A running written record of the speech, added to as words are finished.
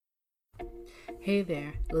Hey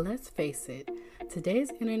there, let's face it, today's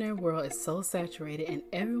internet world is so saturated and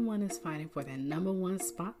everyone is fighting for their number one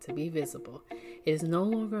spot to be visible. It is no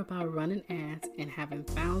longer about running ads and having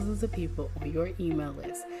thousands of people on your email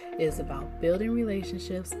list. It is about building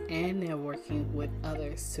relationships and networking with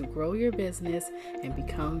others to grow your business and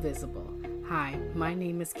become visible. Hi, my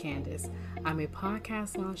name is Candace. I'm a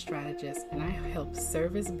podcast launch strategist and I help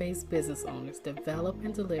service-based business owners develop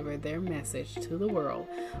and deliver their message to the world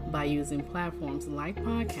by using platforms like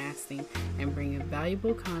podcasting and bringing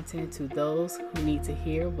valuable content to those who need to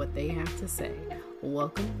hear what they have to say.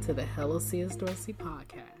 Welcome to the Hello C.S. Dorsey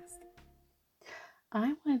podcast.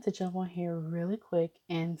 I wanted to jump on here really quick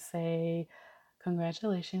and say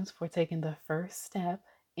congratulations for taking the first step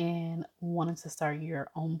in wanting to start your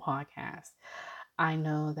own podcast. I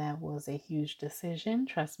know that was a huge decision.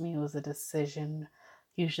 Trust me, it was a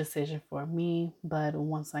huge decision for me. But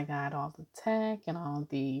once I got all the tech and all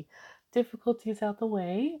the difficulties out the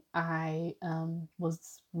way, I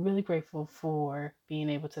was really grateful for being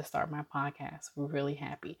able to start my podcast. We're really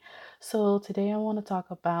happy. So today I want to talk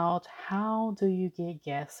about how do you get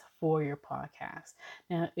guests for your podcast.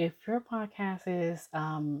 Now, if your podcast is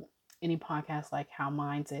any podcast like how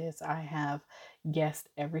mine is, I have guests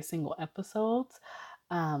every single episode.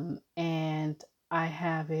 And I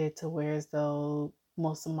have it to where as though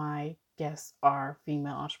most of my guests are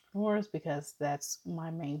female entrepreneurs because that's my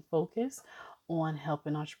main focus on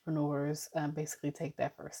helping entrepreneurs basically take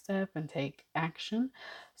that first step and take action.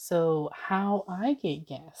 So how I get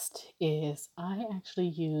guests is I actually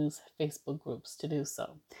use Facebook groups to do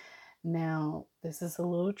so. Now, this is a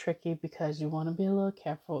little tricky because you want to be a little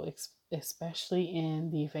careful, especially in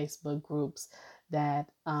the Facebook groups that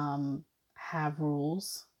have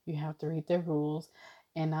rules. You have to read their rules.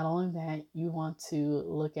 And not only that, you want to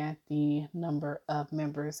look at the number of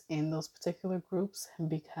members in those particular groups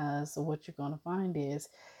because what you're going to find is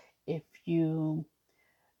if you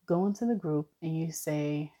go into the group and you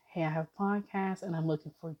say, hey, I have a podcast and I'm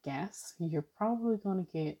looking for guests, you're probably going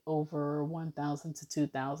to get over 1,000 to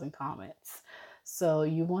 2,000 comments. So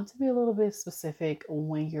you want to be a little bit specific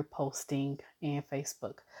when you're posting in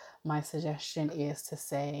Facebook. My suggestion is to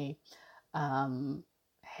say,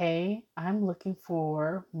 hey, I'm looking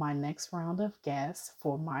for my next round of guests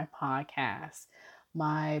for my podcast.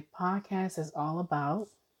 My podcast is all about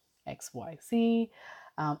XYZ.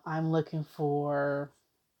 I'm looking for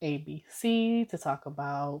ABC to talk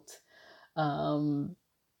about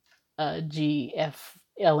GF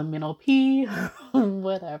elemental P,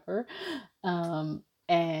 whatever.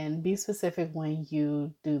 And be specific when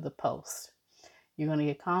you do the post. You're going to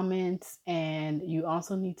get comments, and you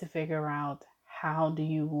also need to figure out how do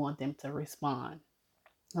you want them to respond.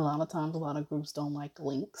 A lot of times, a lot of groups don't like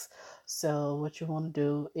links. So what you want to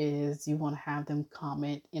do is you want to have them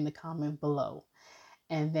comment in the comment below.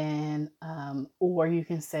 And then, or you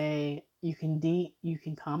can say, you can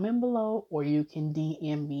comment below, or you can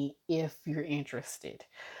DM me if you're interested.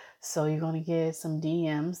 So you're going to get some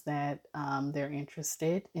DMs that they're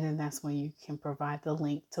interested, and then that's when you can provide the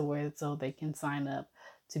link to where so they can sign up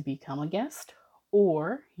to become a guest,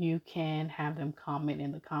 or you can have them comment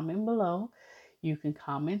in the comment below. You can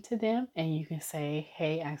comment to them and you can say,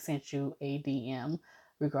 hey, I sent you a DM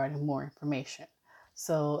regarding more information.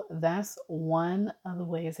 So that's one of the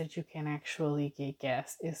ways that you can actually get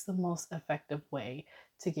guests. It's the most effective way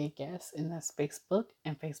to get guests, and that's Facebook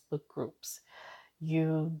and Facebook groups.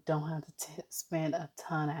 You don't have to spend a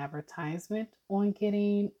ton of advertisement on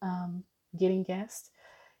getting guests.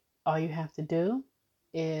 All you have to do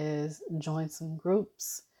is join some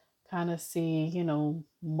groups, kind of see,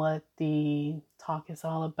 what the talk is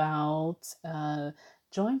all about.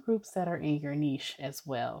 Join groups that are in your niche as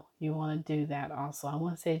well. You want to do that also. I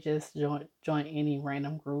want to say just join any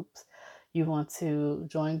random groups. You want to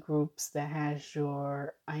join groups that has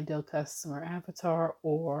your ideal customer avatar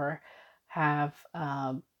or have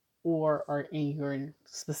or are in your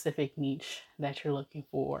specific niche that you're looking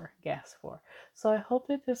for guests for. So I hope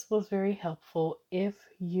that this was very helpful. If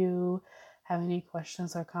you have any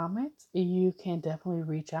questions or comments, you can definitely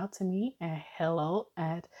reach out to me at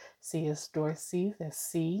hello@csdorsey, that's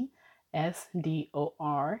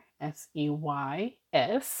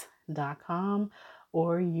CSDORSEYS.com,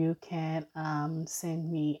 or you can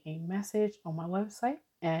send me a message on my website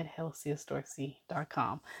at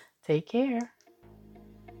hellocsdorsey.com. Take care.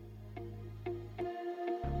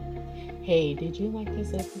 Hey, did you like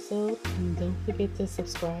this episode? Don't forget to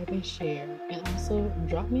subscribe and share. And also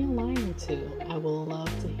drop me a line or two. I will love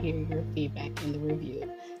to hear your feedback in the review.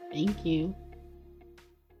 Thank you.